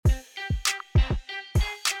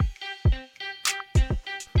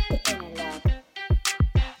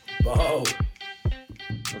Beau,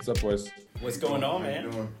 What's up, boys? what's going on,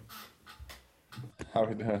 man? How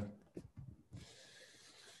we doing?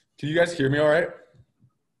 Can you guys hear me all right?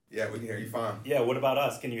 Yeah, we can hear you fine. Yeah, what about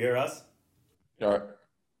us? Can you hear us? All right.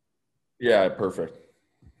 Yeah, perfect.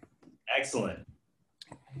 Excellent.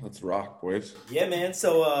 Let's rock, boys. Yeah, man.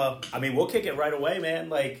 So, we'll kick it right away, man.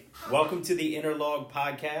 Like, welcome to the Interlogue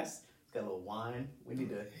podcast. Got a little wine. We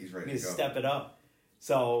need to, He's ready we need to to go. step it up.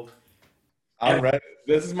 So, I'm ready.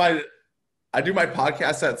 I do my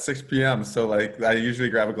podcast at 6 p.m. So like I usually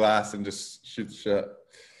grab a glass and just shoot the shit.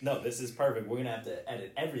 no, this is perfect. We're going to have to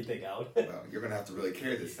edit everything out. Well, you're going to have to really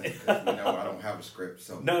carry this thing because we know I don't have a script.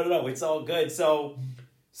 So No, it's all good. So,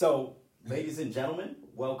 ladies and gentlemen,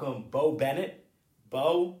 welcome Beau Bennett.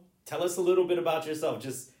 Beau, tell us a little bit about yourself,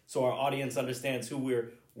 just so our audience understands who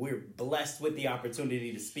we're blessed with the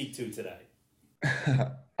opportunity to speak to today.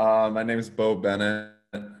 My name is Beau Bennett,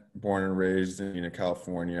 born and raised in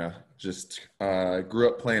California. Just grew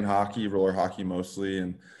up playing hockey, roller hockey mostly,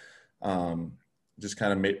 and just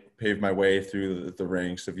kind of paved my way through the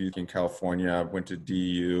ranks of youth in California. Went to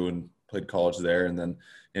DU and played college there, and then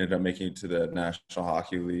ended up making it to the National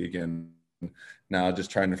Hockey League, and now just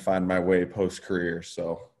trying to find my way post-career.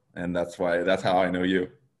 So, and that's how I know you.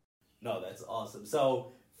 No, that's awesome.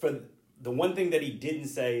 So, for the one thing that he didn't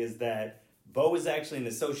say is that Beau is actually an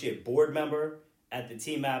associate board member at the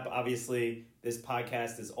TÄM App. Obviously, this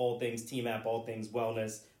podcast is all things TÄM App, all things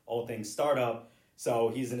wellness, all things startup. So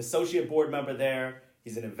he's an associate board member there.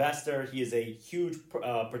 He's an investor. He is a huge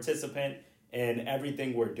participant in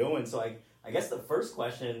everything we're doing. So I guess the first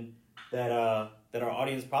question that our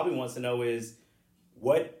audience probably wants to know is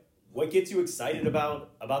what gets you excited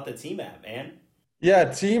about the TÄM App, man? Yeah,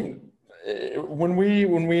 team. When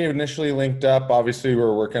we initially linked up, obviously we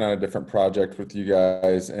were working on a different project with you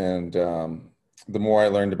guys, and the more I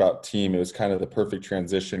learned about TÄM, it was kind of the perfect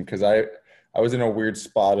transition because I was in a weird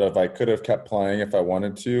spot of I could have kept playing if I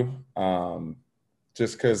wanted to,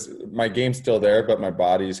 just because my game's still there, but my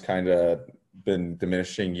body's kind of been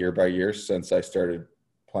diminishing year by year since I started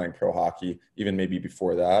playing pro hockey, even maybe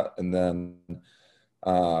before that. And then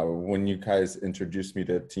when you guys introduced me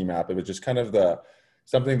to TÄM App, it was just kind of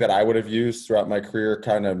something that I would have used throughout my career,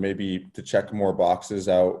 kind of maybe to check more boxes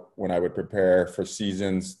out when I would prepare for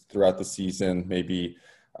seasons throughout the season, maybe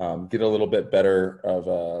get a little bit better of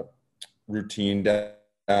a routine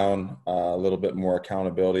down, a little bit more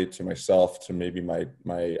accountability to myself, to maybe my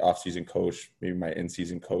off-season coach, maybe my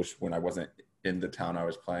in-season coach when I wasn't in the town I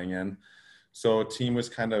was playing in. So TÄM was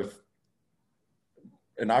kind of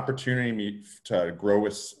an opportunity to grow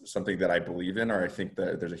with something that I believe in, or I think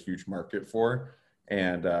that there's a huge market for.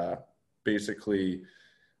 And basically,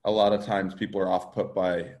 a lot of times people are off put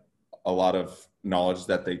by a lot of knowledge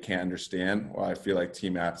that they can't understand. Well, I feel like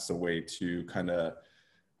TÄM App's a way to kind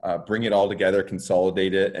of bring it all together,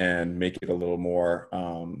 consolidate it, and make it a little more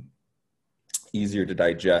easier to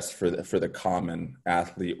digest for the common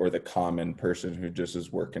athlete or the common person who just is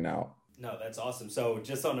working out. No, that's awesome. So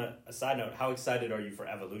just on a side note, how excited are you for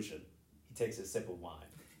Evolution? He takes a sip of wine.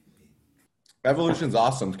 Evolution's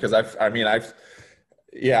awesome because honestly,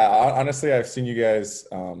 I've seen you guys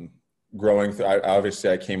growing through.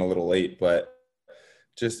 Obviously, I came a little late, but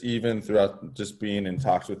just even throughout just being in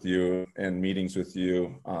talks with you and meetings with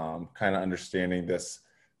you, kind of understanding this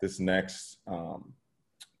next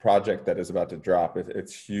project that is about to drop.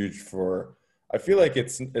 It's huge for. I feel like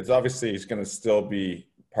it's obviously it's going to still be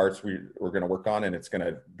parts we're going to work on, and it's going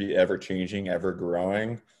to be ever changing, ever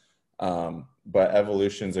growing. But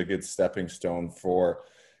Evolution's a good stepping stone for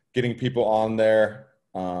getting people on there,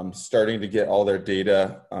 starting to get all their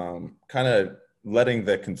data, kind of letting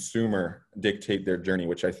the consumer dictate their journey,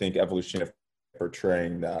 which I think Evolution is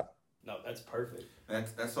portraying that. No, that's perfect.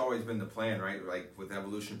 that's always been the plan, right? Like with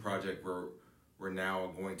Evolution Project, we're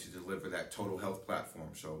now going to deliver that total health platform.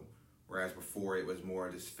 So whereas before it was more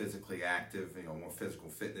just physically active, more physical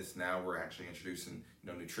fitness, now we're actually introducing,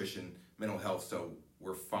 nutrition, mental health. So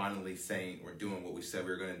we're finally saying we're doing what we said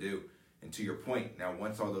we were going to do. And to your point, now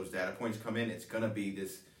once all those data points come in, it's going to be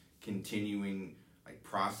this continuing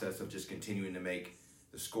process of just continuing to make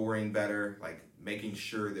the scoring better, making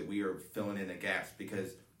sure that we are filling in the gaps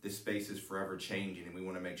because this space is forever changing and we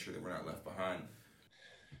want to make sure that we're not left behind.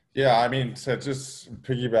 Yeah, to just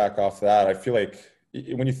piggyback off that, I feel like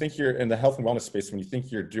when you think you're in the health and wellness space, when you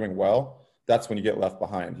think you're doing well, that's when you get left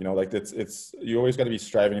behind. It's you always got to be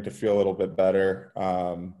striving to feel a little bit better.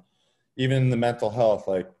 Even the mental health,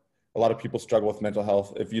 a lot of people struggle with mental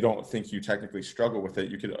health. If you don't think you technically struggle with it,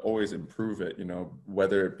 you could always improve it,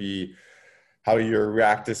 whether it be how you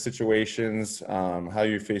react to situations, how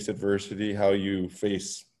you face adversity, how you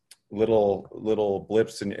face little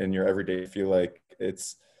blips in your everyday. I feel like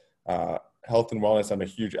it's health and wellness. I'm a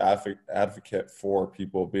huge advocate for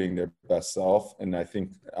people being their best self, and I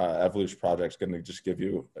think Evolution Project is going to just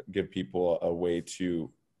give people a way to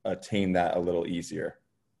attain that a little easier.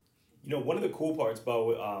 One of the cool parts,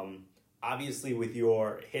 Beau, obviously with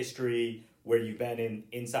your history, where you've been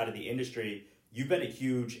inside of the industry, you've been a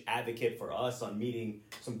huge advocate for us on meeting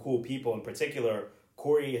some cool people. In particular,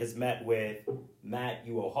 Cory has met with Matt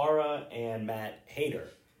Uehara and Matt Hayter.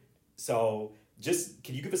 So just,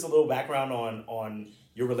 can you give us a little background on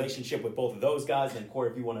your relationship with both of those guys? And Cory,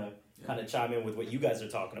 if you want to kind of chime in with what you guys are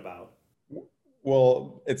talking about.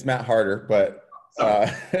 Well, it's Matt Harder, but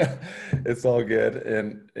it's all good.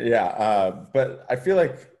 And but I feel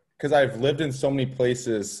like, because I've lived in so many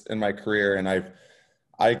places in my career, and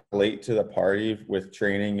I late to the party with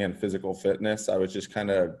training and physical fitness. I was just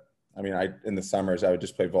kind of, in the summers, I would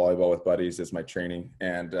just play volleyball with buddies as my training.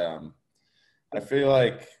 And I feel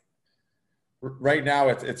like right now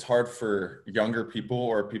it's hard for younger people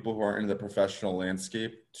or people who aren't in the professional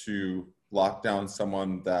landscape to lock down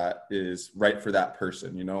someone that is right for that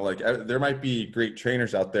person. Like there might be great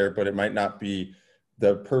trainers out there, but it might not be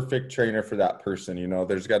the perfect trainer for that person.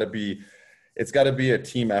 It's got to be a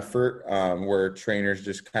team effort where trainers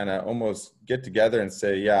just kind of almost get together and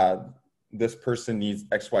say, yeah, this person needs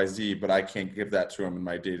XYZ, but I can't give that to him in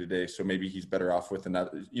my day-to-day. So maybe he's better off with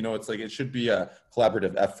another. It's like, it should be a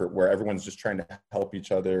collaborative effort where everyone's just trying to help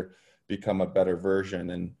each other become a better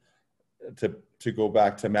version. And to go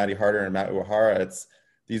back to Matty Harder and Matt Uehara,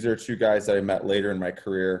 these are two guys that I met later in my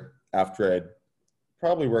career after I'd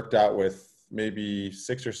probably worked out with maybe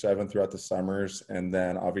 6 or 7 throughout the summers, and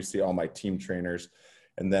then obviously all my team trainers.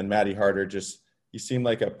 And then Matty Harder, he seemed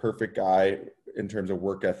like a perfect guy in terms of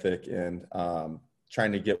work ethic and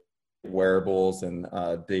trying to get wearables and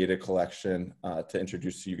data collection to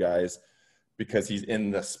introduce to you guys, because he's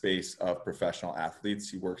in the space of professional athletes.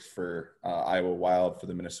 He works for Iowa Wild, for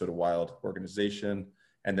the Minnesota Wild organization.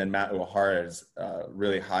 And then Matt Uehara is a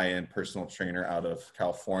really high-end personal trainer out of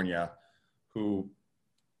California, who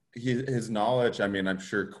his knowledge, I'm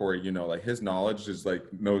sure, Cory, like his knowledge is like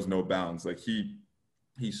knows no bounds. Like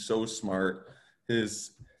he's so smart.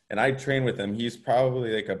 And I train with him. He's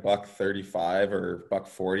probably like $135 or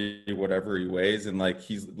 $140, whatever he weighs. And like,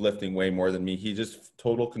 he's lifting way more than me. He just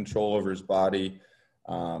total control over his body,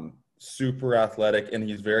 super athletic. And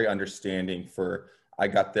he's very understanding I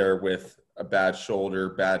got there with a bad shoulder,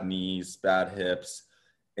 bad knees, bad hips.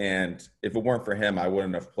 And if it weren't for him, I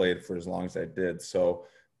wouldn't have played for as long as I did. So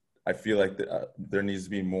I feel like there needs to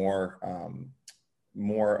be more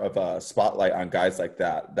of a spotlight on guys like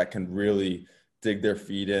that can really dig their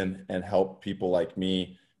feet in and help people like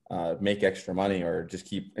me make extra money or just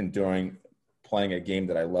keep enjoying playing a game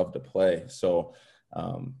that I love to play. So,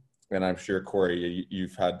 and I'm sure, Cory,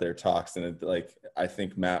 you've had their talks, and I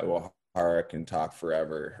think Matt Uehara can talk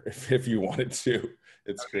forever if you wanted to.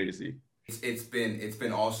 It's crazy. It's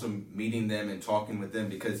been awesome meeting them and talking with them,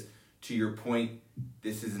 because to your point,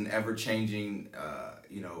 this is an ever-changing,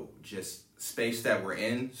 just space that we're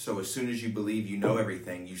in. So as soon as you believe you know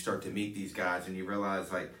everything, you start to meet these guys and you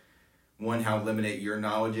realize, like, one, how limited your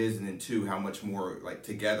knowledge is, and then two, how much more, like,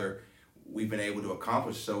 together we've been able to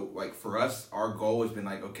accomplish. So, like, for us, our goal has been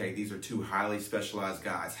like, okay, these are two highly specialized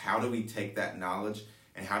guys. How do we take that knowledge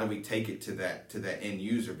and how do we take it to that end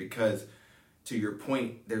user? Because to your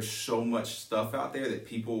point, there's so much stuff out there that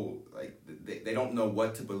people, like, they don't know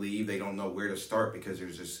what to believe. They don't know where to start because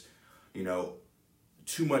there's just,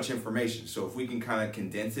 too much information. So if we can kind of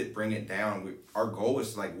condense it, bring it down, our goal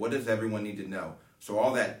is like, what does everyone need to know? So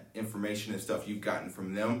all that information and stuff you've gotten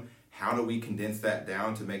from them, how do we condense that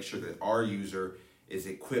down to make sure that our user is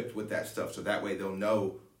equipped with that stuff? So that way they'll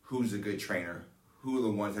know who's a good trainer, who are the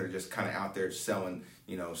ones that are just kind of out there selling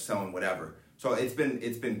whatever. So it's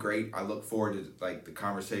been great. I look forward to, like, the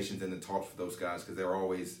conversations and the talks with those guys, because they're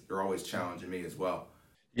always challenging me as well.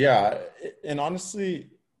 Yeah, and honestly,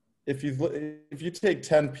 if you take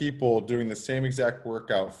 10 people doing the same exact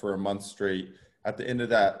workout for a month straight, at the end of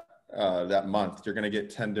that month, you're going to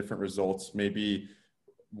get 10 different results. Maybe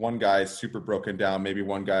one guy's super broken down. Maybe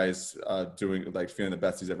one guy's feeling the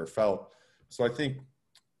best he's ever felt. So I think,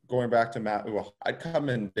 going back to Matt, I'd come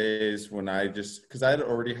in days when because I had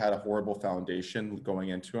already had a horrible foundation going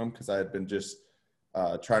into him, because I had been just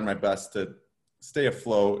trying my best to stay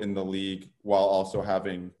afloat in the league while also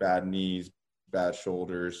having bad knees, bad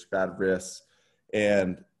shoulders, bad wrists.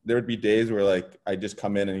 And there would be days where, like, I just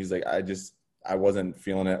come in and he's like, I wasn't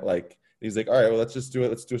feeling it. Like, he's like, all right, well, let's just do it.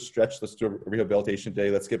 Let's do a stretch. Let's do a rehabilitation day.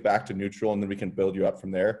 Let's get back to neutral, and then we can build you up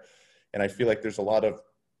from there. And I feel like there's a lot of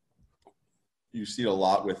you see it a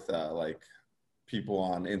lot with like people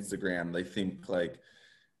on Instagram. They think like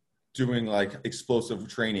doing like explosive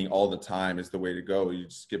training all the time is the way to go. You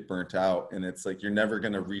just get burnt out, and it's like you're never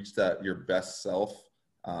going to reach that your best self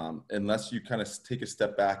unless you kind of take a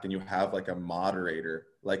step back and you have like a moderator,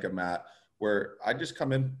 like a Matt, where I just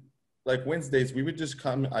come in like Wednesdays.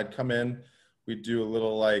 I'd come in, we'd do a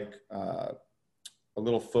little like a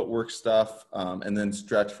little footwork stuff, and then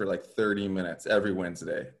stretch for like 30 minutes every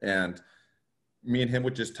Wednesday. And me and him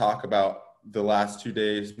would just talk about the last 2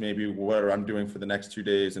 days, maybe what I'm doing for the next 2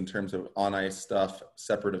 days in terms of on ice stuff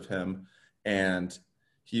separate of him. And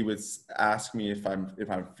he would ask me if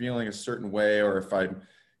I'm feeling a certain way, or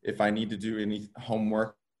if I need to do any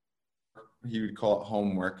homework. He would call it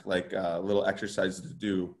homework, like little exercises to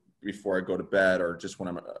do before I go to bed, or just when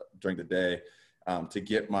I'm during the day, to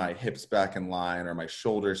get my hips back in line, or my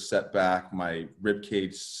shoulders set back, my rib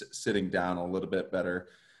cage sitting down a little bit better.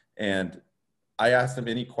 And I asked him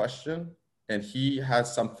any question, and he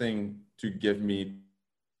has something to give me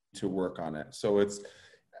to work on it. So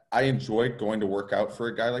I enjoyed going to work out for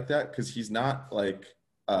a guy like that, because he's not like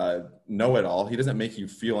know-it-all. He doesn't make you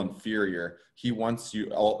feel inferior. He wants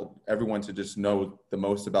everyone to just know the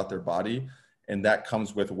most about their body, and that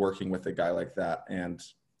comes with working with a guy like that and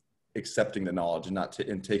accepting the knowledge and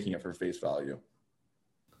and taking it for face value.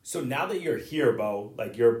 So now that you're here, Beau,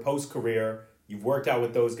 like you're post-career, you've worked out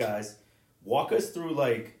with those guys, walk us through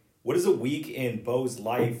like, what does a week in Beau's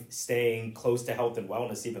life staying close to health and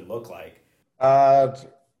wellness even look like?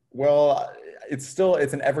 Well, it's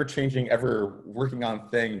an ever-changing, ever working on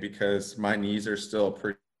thing, because my knees are still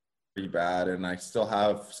pretty bad, and I still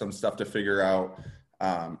have some stuff to figure out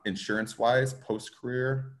insurance-wise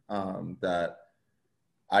post-career, that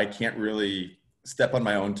I can't really step on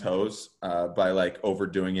my own toes by like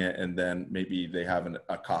overdoing it, and then maybe they have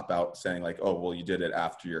a cop-out saying like, oh, well, you did it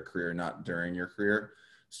after your career, not during your career.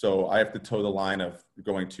 So I have to toe the line of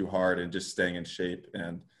going too hard and just staying in shape.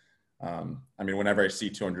 And I mean, whenever I see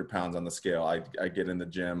 200 pounds on the scale, I get in the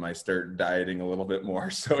gym, I start dieting a little bit more.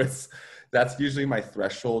 So that's usually my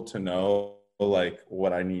threshold to know like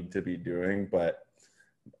what I need to be doing. But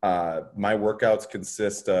my workouts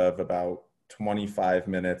consist of about 25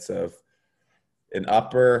 minutes of an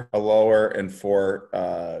upper, a lower, and four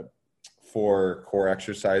core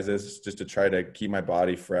exercises, just to try to keep my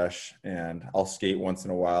body fresh. And I'll skate once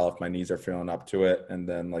in a while if my knees are feeling up to it. And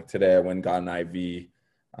then like today I went and got an IV.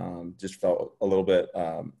 Just felt a little bit,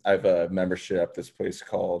 I have a membership at this place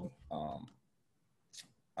called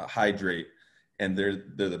Hydrate, and they're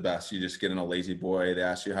the best. You just get in a lazy boy. They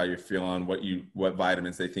ask you how you're feeling, what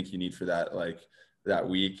vitamins they think you need for that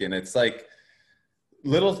week. And it's like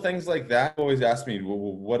little things like that always ask me, well,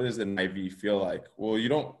 what does an IV feel like? Well, you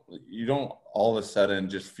don't all of a sudden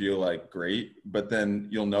just feel like great, but then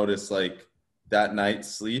you'll notice like that night's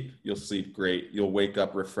sleep, you'll sleep great. You'll wake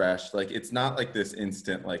up refreshed. Like it's not like this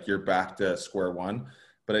instant, like you're back to square one,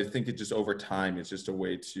 but I think it just over time, it's just a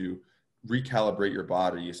way to recalibrate your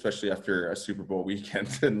body, especially after a Super Bowl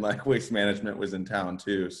weekend, and like Waste Management was in town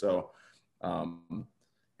too. So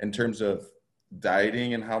in terms of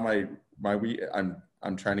dieting and how my week,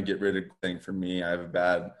 I'm trying to get rid of thing. For me, I have a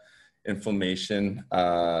bad inflammation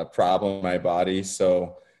problem in my body.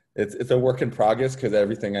 So it's a work in progress, because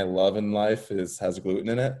everything I love in life has gluten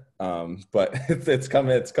in it. But it's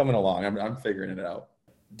coming along. I'm figuring it out.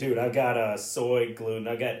 Dude, I've got soy, gluten.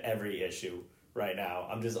 I got every issue right now.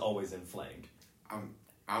 I'm just always inflamed.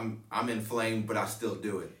 I'm inflamed, but I still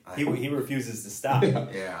do it. He refuses to stop.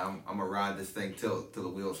 Yeah, I'm gonna ride this thing till the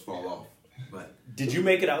wheels fall off. But did you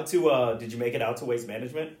make it out to Waste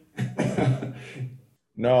Management?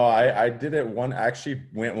 No, I did it actually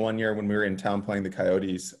went one year when we were in town playing the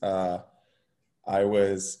Coyotes. I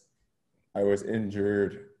was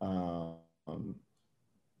injured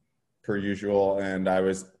per usual, and I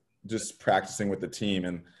was just practicing with the team.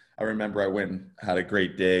 And I remember I went and had a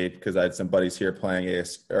great day, because I had some buddies here playing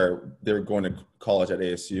or they were going to college at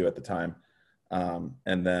ASU at the time.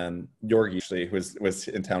 And then Yorgi actually was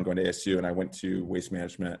in town going to ASU, and I went to Waste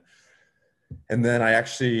Management. And then I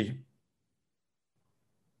actually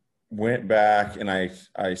went back and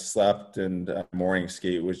I slept, and morning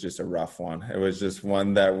skate was just a rough one. It was just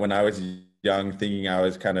one that when I was young, thinking I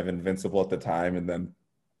was kind of invincible at the time. And then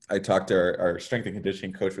I talked to our strength and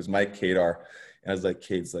conditioning coach, was Mike Kadar. And I was like,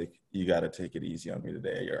 Cade's like, you got to take it easy on me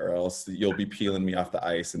today, or else you'll be peeling me off the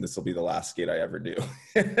ice, and this will be the last skate I ever do.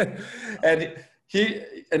 And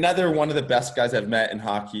another one of the best guys I've met in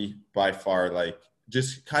hockey by far, like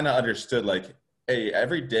just kind of understood like, hey,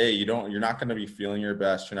 every day you're not going to be feeling your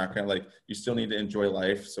best. You're not going to you still need to enjoy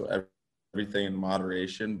life. So everything in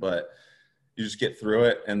moderation, but you just get through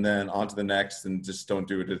it and then on to the next, and just don't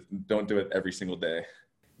do it every single day.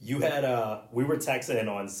 You had we were texting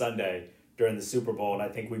on Sunday during the Super Bowl, and I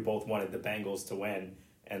think we both wanted the Bengals to win,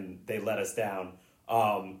 and they let us down.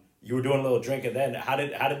 You were doing a little drinking then. How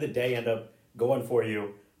did the day end up going for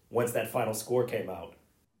you once that final score came out?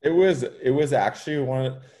 It was actually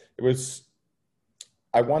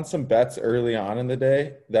I won some bets early on in the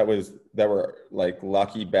day that were like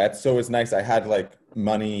lucky bets. So it was nice. I had like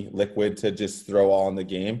money liquid to just throw all in the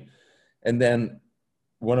game. And then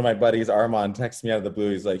one of my buddies, Armand, texted me out of the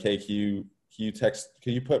blue. He's like, "Hey, can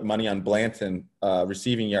you put money on Blanton,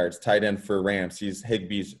 receiving yards, tight end for Rams? He's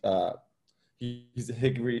Higbee's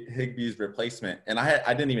replacement." And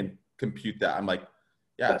I didn't even compute that. I'm like,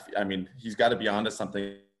 yeah, I mean, he's got to be onto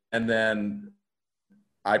something. And then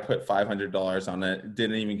I put $500 on it.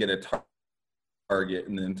 Didn't even get a target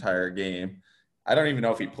in the entire game. I don't even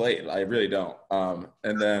know if he played. I really don't.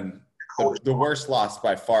 And then the worst loss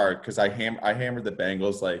by far, because I hammered the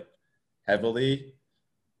Bengals like heavily,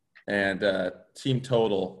 and team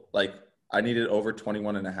total, like I needed over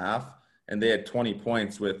 21.5, and they had 20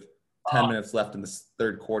 points with 10 minutes left in the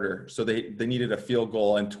third quarter. So they needed a field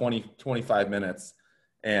goal in 25 minutes.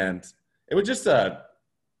 And it was just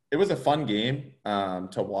it was a fun game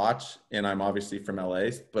to watch. And I'm obviously from LA,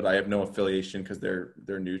 but I have no affiliation because they're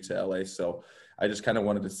new to LA. So I just kind of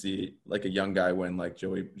wanted to see like a young guy win, like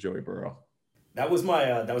Joey Burrow. That was my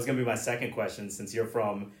that was gonna be my second question, since you're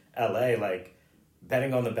from LA, like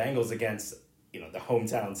betting on the Bengals against, the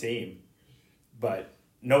hometown team, but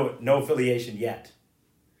no affiliation yet.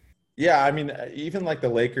 Yeah, I mean, even like the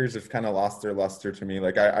Lakers have kind of lost their luster to me.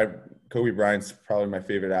 Like Kobe Bryant's probably my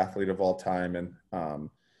favorite athlete of all time, and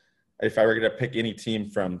if I were going to pick any team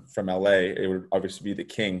from LA, it would obviously be the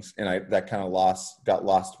Kings. And that kind of got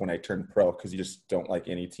lost when I turned pro, because you just don't like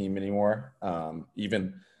any team anymore.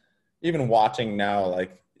 Even watching now,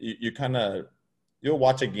 like you'll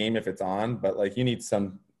watch a game if it's on, but like you need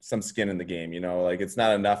some skin in the game, like it's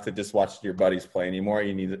not enough to just watch your buddies play anymore.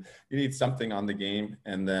 You need something on the game.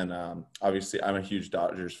 And then obviously I'm a huge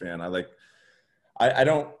Dodgers fan. I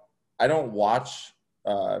don't watch.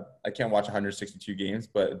 I can't watch 162 games,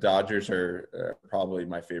 but Dodgers are probably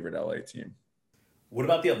my favorite LA team. What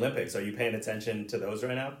about the Olympics? Are you paying attention to those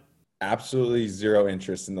right now? Absolutely zero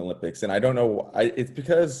interest in the Olympics. And I don't know. It's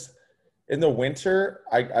because in the winter,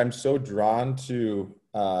 I'm so drawn to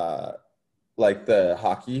like the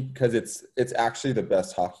hockey, because it's actually the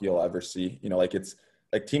best hockey you'll ever see. Like it's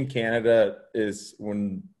like Team Canada is,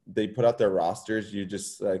 when they put out their rosters, you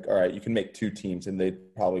just like, all right, you can make two teams and they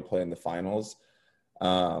probably play in the finals.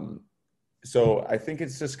 So I think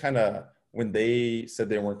it's just kind of, when they said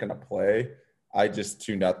they weren't going to play, I just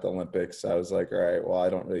tuned out the Olympics. I was like, all right, well, I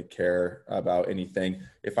don't really care about anything.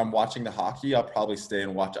 If I'm watching the hockey, I'll probably stay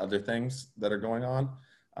and watch other things that are going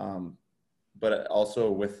on. But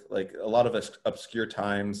also with like a lot of obscure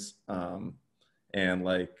times, and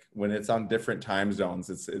like when it's on different time zones,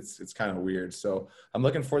 it's kind of weird. So I'm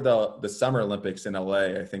looking for the Summer Olympics in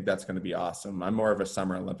LA. I think that's going to be awesome. I'm more of a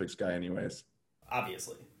Summer Olympics guy anyways.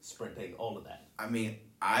 Obviously, sprinting, all of that. I mean,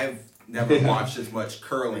 I've never watched as much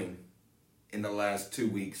curling in the last 2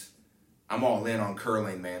 weeks. I'm all in on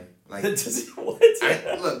curling, man. Like,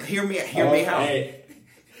 look, hear me out. Hey.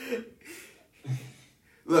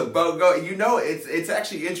 Look, Beau, go. It's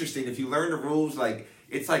actually interesting if you learn the rules. Like,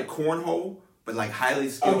 it's like cornhole, but like highly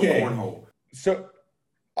skilled cornhole. So,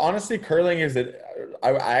 honestly, curling is it.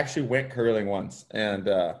 I actually went curling once, and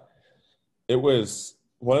it was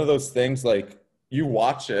one of those things. Like, you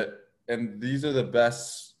watch it, and these are the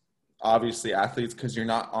best, obviously, athletes, because you're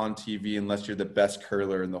not on TV unless you're the best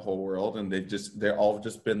curler in the whole world, and they're all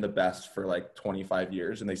just been the best for like 25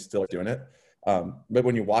 years, and they still are doing it. But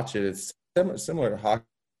when you watch it, it's similar to hockey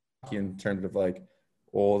in terms of like,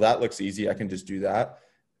 well, that looks easy, I can just do that.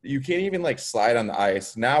 You can't even like slide on the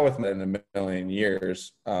ice now in a million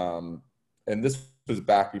years. And this was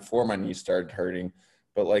back before my knee started hurting,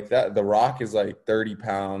 but like that, the rock is like 30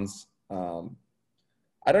 pounds.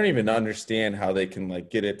 I don't even understand how they can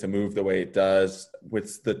like get it to move the way it does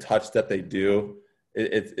with the touch that they do.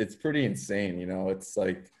 It's pretty insane. It's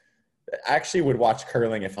like, I actually would watch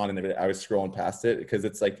curling if I was scrolling past it, because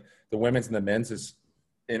it's like the women's and the men's is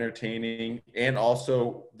entertaining, and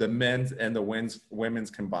also the men's and the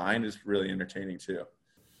women's combined is really entertaining too.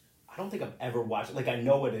 I don't think I've ever watched, like I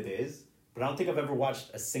know what it is, but I don't think I've ever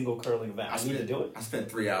watched a single curling event. I need to do it. I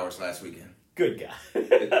spent 3 hours last weekend. Good guy.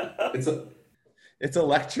 It's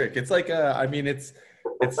electric. It's like it's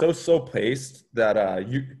so paced that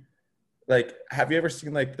like, have you ever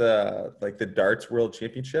seen like the darts world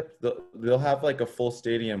championship? They'll have like a full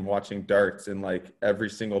stadium watching darts, and like every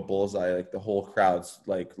single bullseye, like the whole crowd's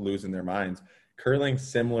like losing their minds. Curling's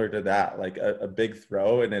similar to that, like a big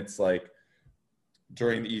throw, and it's like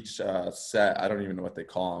during each set, I don't even know what they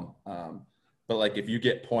call them, but like if you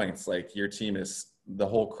get points, like your team is, the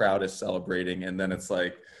whole crowd is celebrating, and then it's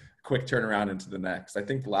like quick turnaround into the next. I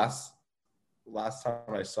think last time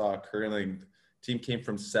I saw a curling team came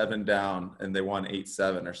from 7 down and they won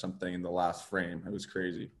 8-7 or something in the last frame. It was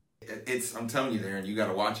crazy. I'm telling you, Darren, you got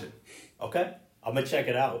to watch it. Okay, I'm gonna check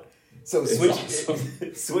it out. So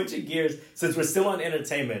switching gears, since we're still on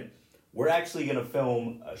entertainment, we're actually gonna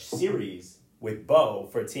film a series with Beau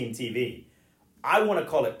for Team TV. I want to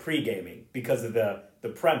call it Pregaming because of the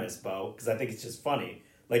premise, Beau, because I think it's just funny.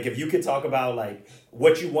 Like if you could talk about like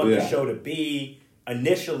what you want the show to be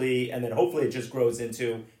initially, and then hopefully it just grows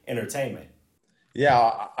into entertainment.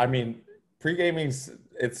 Yeah, I mean,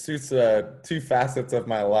 it suits 2 facets of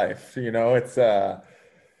my life. You know, it's I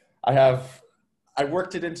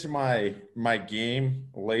worked it into my game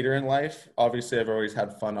later in life. Obviously, I've always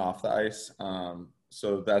had fun off the ice,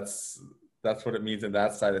 so that's what it means in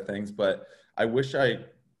that side of things. But I wish I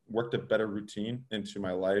worked a better routine into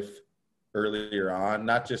my life earlier on,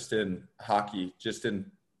 not just in hockey, just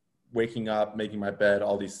in waking up, making my bed,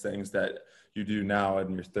 all these things that you do now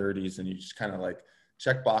in your 30s, and you just kind of like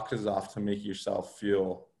check boxes off to make yourself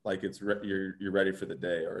feel like you're ready for the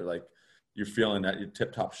day, or like you're feeling that you're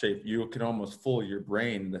tip top shape. You can almost fool your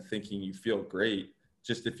brain into thinking you feel great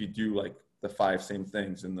just if you do like the 5 same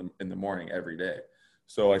things in the morning every day.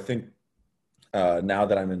 So I think now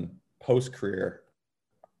that I'm in post career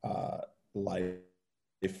life,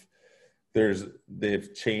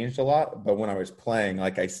 they've changed a lot, but when I was playing,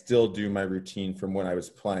 like I still do my routine from when I was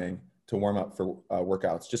playing to warm up for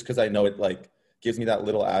workouts, just because I know it like gives me that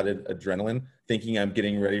little added adrenaline, thinking I'm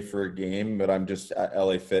getting ready for a game, but I'm just at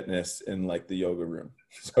LA Fitness in like the yoga room.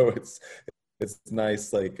 So it's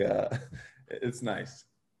nice, like it's nice.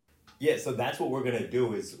 Yeah, so that's what we're gonna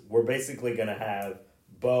do. Is we're basically gonna have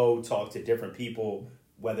Beau talk to different people,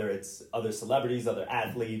 whether it's other celebrities, other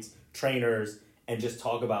athletes, trainers, and just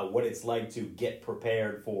talk about what it's like to get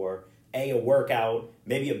prepared for a workout,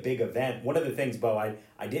 maybe a big event. One of the things, Beau,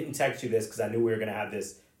 I didn't text you this because I knew we were going to have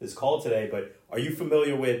this call today, but are you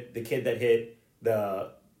familiar with the kid that hit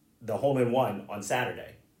the hole-in-one on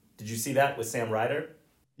Saturday? Did you see that with Sam Ryder?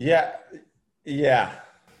 Yeah.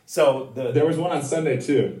 So there was one on Sunday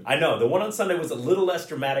too. I know. The one on Sunday was a little less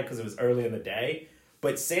dramatic because it was early in the day,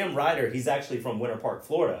 but Sam Ryder, he's actually from Winter Park,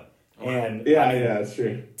 Florida. And yeah, that's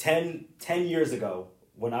true. 10 years ago,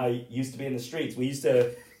 when I used to be in the streets,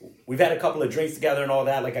 we've had a couple of drinks together and all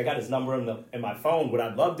that. Like I got his number in my phone. What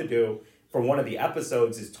I'd love to do for one of the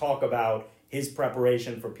episodes is talk about his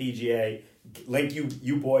preparation for PGA, link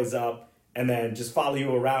you boys up, and then just follow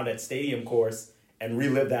you around at stadium course and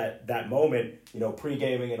relive that moment,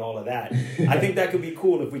 pre-gaming and all of that. I think that could be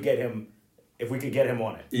cool if we could get him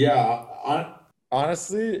on it. Yeah.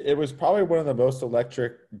 Honestly, it was probably one of the most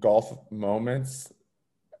electric golf moments,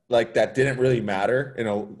 like that didn't really matter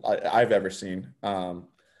I've ever seen.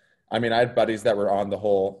 I mean, I had buddies that were on the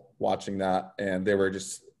hole watching that, and they were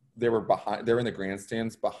in the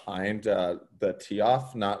grandstands behind the tee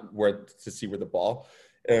off, not where to see where the ball.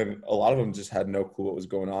 And a lot of them just had no clue what was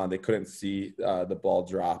going on. They couldn't see the ball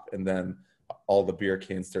drop, and then all the beer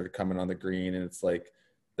cans started coming on the green, and it's like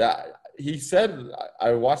that. He said,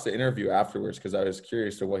 I watched the interview afterwards because I was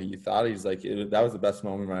curious to what he thought. He's like, that was the best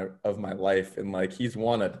moment of my life. And like, he's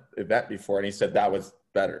won an event before, and he said that was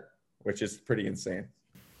better, which is pretty insane.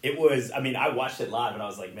 It was, I watched it live and I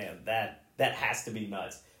was like, man, that has to be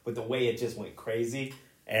nuts. But the way it just went crazy,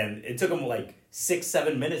 and it took him like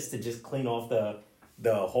 6-7 minutes to just clean off the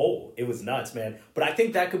hole. It was nuts, man. But I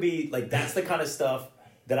think that could be like, that's the kind of stuff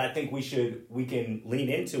that I think we can lean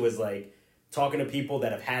into, is like, talking to people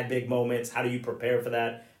that have had big moments. How do you prepare for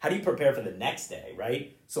that? How do you prepare for the next day,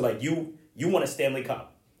 right? So like you won a Stanley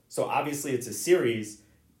Cup. So obviously it's a series.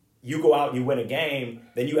 You go out and you win a game,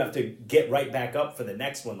 then you have to get right back up for the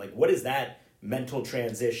next one. Like what does that mental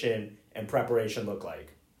transition and preparation look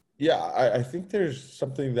like? Yeah, I think there's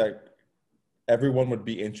something that everyone would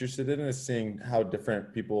be interested in, is seeing how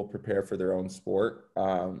different people prepare for their own sport.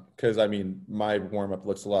 Because my warm-up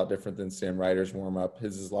looks a lot different than Sam Ryder's warm-up.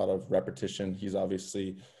 His is a lot of repetition. He's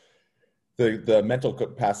obviously the mental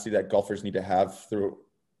capacity that golfers need to have through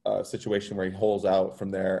a situation where he holes out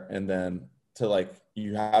from there, and then to like,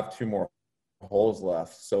 you have 2 more holes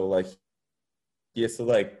left. So like, he has to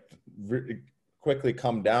like quickly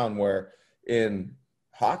come down, where in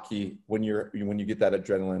hockey, when you get that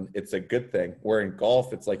adrenaline, it's a good thing. Where in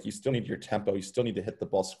golf, it's like you still need your tempo, you still need to hit the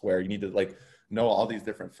ball square, you need to like know all these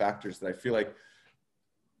different factors that I feel like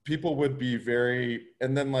people would be very.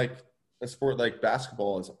 And then like a sport like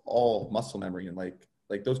basketball is all muscle memory, and like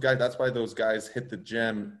those guys, that's why those guys hit the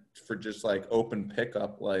gym for just like open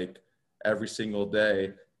pickup like every single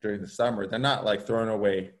day during the summer. They're not like throwing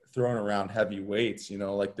around heavy weights, you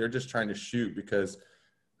know, like they're just trying to shoot, because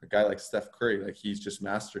a guy like Steph Curry, like he's just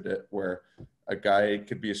mastered it, where a guy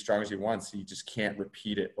could be as strong as he wants, he just can't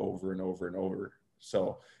repeat it over and over and over.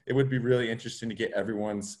 So it would be really interesting to get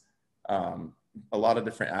everyone's a lot of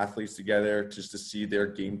different athletes together just to see their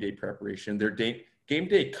game day preparation. Their game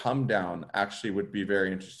day come down actually would be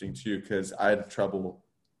very interesting too, because I had trouble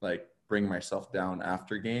like bring myself down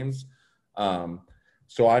after games.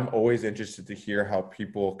 So I'm always interested to hear how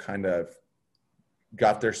people kind of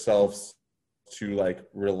got themselves to like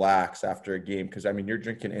relax after a game. Cause I mean, you're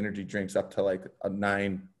drinking energy drinks up to like a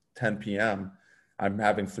 9-10 p.m. I'm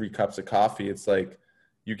having 3 cups of coffee. It's like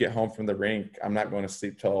you get home from the rink, I'm not going to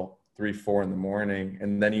sleep till 3-4 in the morning.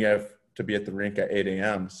 And then you have to be at the rink at 8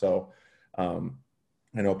 a.m. So I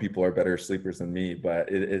know people are better sleepers than me, but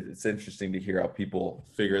it's interesting to hear how people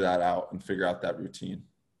figure that out and figure out that routine.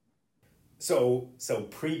 So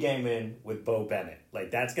pre-gaming with Beau Bennett, like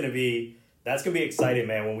that's gonna be exciting,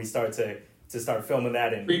 man. When we start to start filming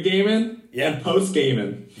that and Pre-gaming and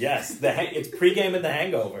post-gaming. Yes, it's pre-gaming the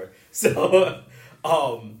hangover. So,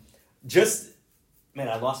 man,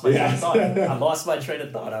 I lost my train of thought. I lost my train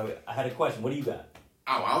of thought. I had a question. What do you got?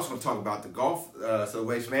 Oh, I was going to talk about the golf, so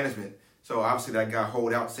waste management. So obviously that guy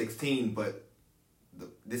hold out 16, but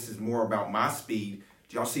this is more about my speed.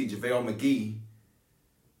 Did y'all see JaVale McGee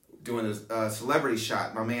doing a celebrity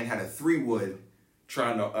shot? My man had a 3-wood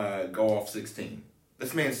trying to go off 16.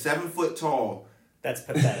 This man's 7 foot tall. That's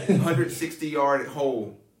pathetic. 160-yard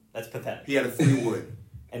hole. That's pathetic. He had a 3-wood.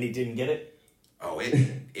 And he didn't get it? Oh,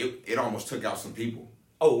 it almost took out some people.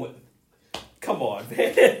 Oh, come on,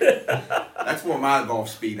 man. That's more my golf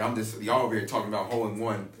speed. Y'all over here talking about hole in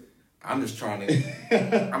one. I'm just trying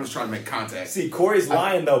to make contact. See, Corey's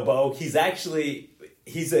lying though, Beau. He's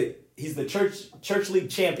the church league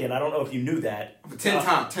champion. I don't know if you knew that.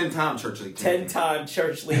 10-time church league champion. 10-time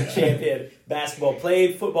church league champion. Basketball,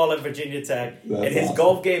 played football at Virginia Tech. That's and his awesome.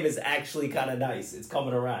 golf game is actually kind of nice. It's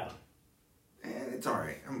coming around. It's all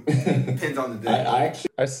right. Depends on the day.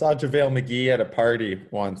 I saw JaVale McGee at a party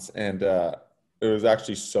once, and it was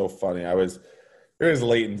actually so funny. It was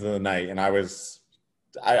late into the night, and I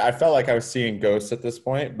felt like I was seeing ghosts at this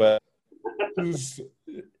point, but JaVale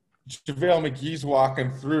McGee's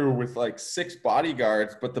walking through with like 6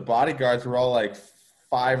 bodyguards, but the bodyguards were all like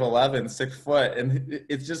 5'11", 6 foot, and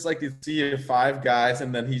it's just like you see 5 guys,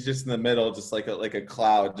 and then he's just in the middle, just like a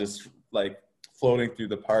cloud, just like floating through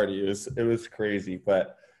the party. It was crazy,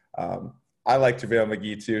 but I like JaVale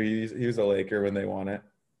McGee too. He was a Laker when they won it.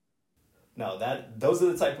 No, those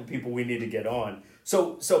are the type of people we need to get on.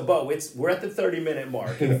 So Beau, we're at the 30-minute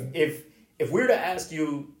mark. If we were to ask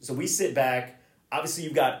you, so we sit back. Obviously,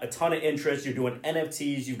 you've got a ton of interest. You're doing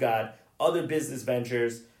NFTs. You've got other business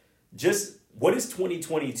ventures. Just what does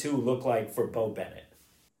 2022 look like for Beau Bennett?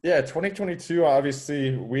 Yeah, 2022,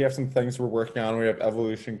 obviously, we have some things we're working on. We have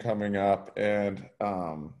Evolution coming up. And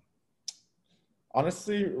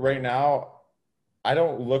honestly, right now, I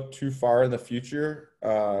don't look too far in the future.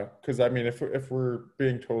 Because, I mean, if we're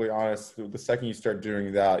being totally honest, the second you start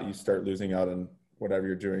doing that, you start losing out on whatever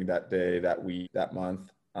you're doing that day, that week, that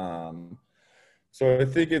month. So I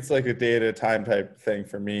think it's like a day at a time type thing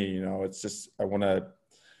for me. You know, it's just I want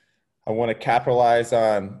to capitalize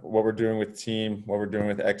on what we're doing with Team, what we're doing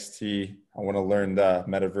with XT. I want to learn the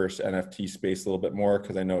metaverse NFT space a little bit more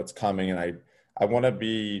because I know it's coming, and I want to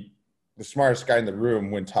be the smartest guy in the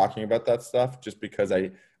room when talking about that stuff, just because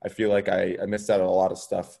I feel like I missed out on a lot of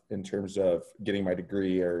stuff in terms of getting my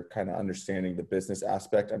degree or kind of understanding the business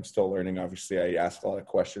aspect. I'm still learning. Obviously, I ask a lot of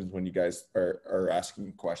questions when you guys are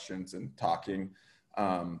asking questions and talking.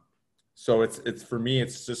 So it's for me,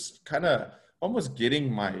 it's just kind of almost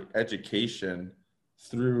getting my education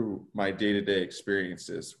through my day-to-day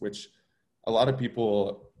experiences, which a lot of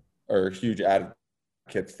people are huge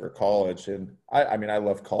advocates for college. And I mean, I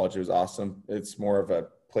love college. It was awesome. It's more of a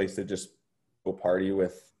place to just go party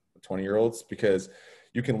with 20-year-olds because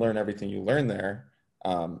you can learn everything you learn there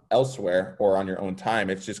elsewhere or on your own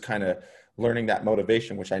time. It's just kind of learning that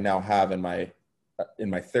motivation, which I now have in my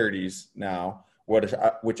 30s now,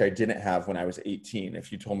 which I didn't have when I was 18.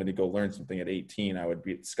 If you told me to go learn something at 18, I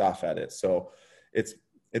would scoff at it. So it's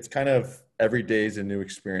it's kind of every day is a new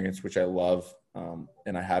experience, which I love.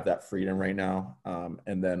 And I have that freedom right now.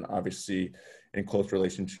 And then obviously in close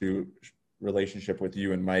relationship with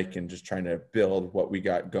you and Mike, and just trying to build what we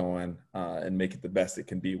got going and make it the best it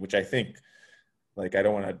can be, which I think, like, I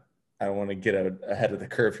don't want to get ahead of the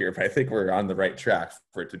curve here, but I think we're on the right track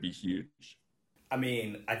for it to be huge. I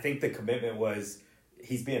mean, I think the commitment was,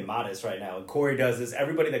 he's being modest right now. And Cory does this.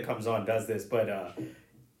 Everybody that comes on does this. But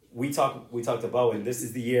we talk to Beau, and this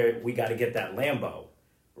is the year we got to get that Lambo,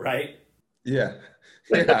 right? Yeah.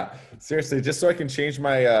 Seriously, just so I can change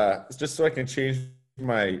my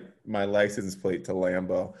my license plate to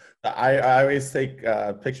Lambo. I always take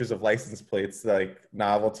pictures of license plates, like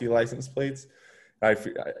novelty license plates. I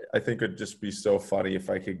think it'd just be so funny if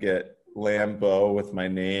I could get Lambo with my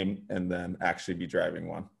name and then actually be driving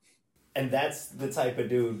one. And that's the type of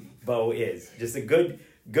dude Beau is. Just a good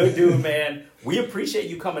dude, man. We appreciate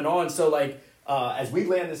you coming on. So, like, as we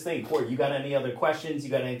land this thing, Cory, you got any other questions? You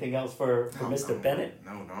got anything else for Mr. Bennett?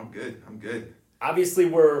 No, I'm good. Obviously,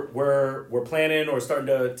 we're planning or starting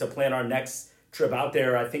to plan our next trip out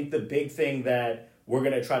there. I think the big thing that we're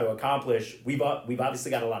going to try to accomplish, we've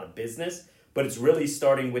obviously got a lot of business, but it's really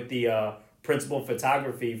starting with the principal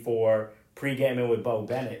photography for Pregaming with Beau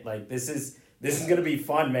Bennett. Like, this is going to be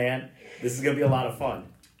fun, man. This is going to be a lot of fun.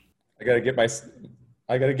 I got to get my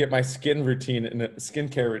skincare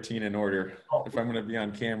routine in order if I'm going to be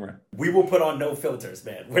on camera. We will put on no filters,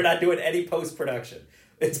 man. We're not doing any post-production.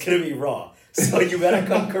 It's going to be raw. So you better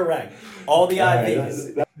come correct. All the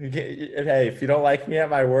IVs. Hey, if you don't like me at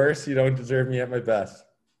my worst, you don't deserve me at my best.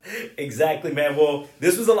 Exactly, man. Well,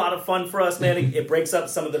 this was a lot of fun for us, man. It breaks up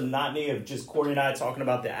some of the monotony of just Cory and I talking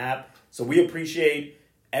about the app. So we appreciate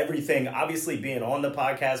everything, obviously being on the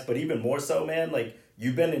podcast, but even more so, man, like,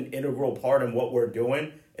 you've been an integral part in what we're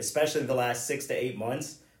doing, especially the last 6 to 8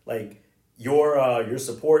 months. Like, your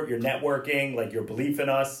support, your networking, like, your belief in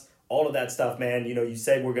us, all of that stuff, man. You know, you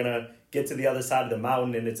said we're going to get to the other side of the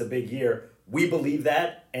mountain and it's a big year. We believe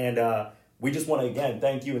that. And we just want to, again,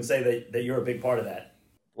 thank you and say that you're a big part of that.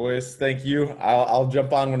 Boys, thank you. I'll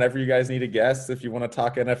jump on whenever you guys need a guest. If you want to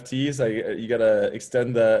talk NFTs, you got to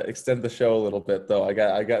extend the show a little bit, though.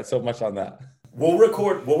 I got so much on that. We'll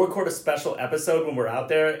record a special episode when we're out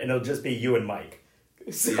there, and it'll just be you and Mike.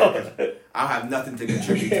 So yeah, I'll have nothing to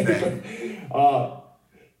contribute to that.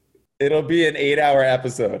 It'll be an 8-hour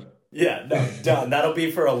episode. Yeah, no, done. That'll be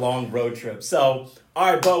for a long road trip. So,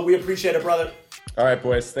 all right, Beau, we appreciate it, brother. All right,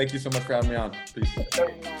 boys. Thank you so much for having me on. Peace.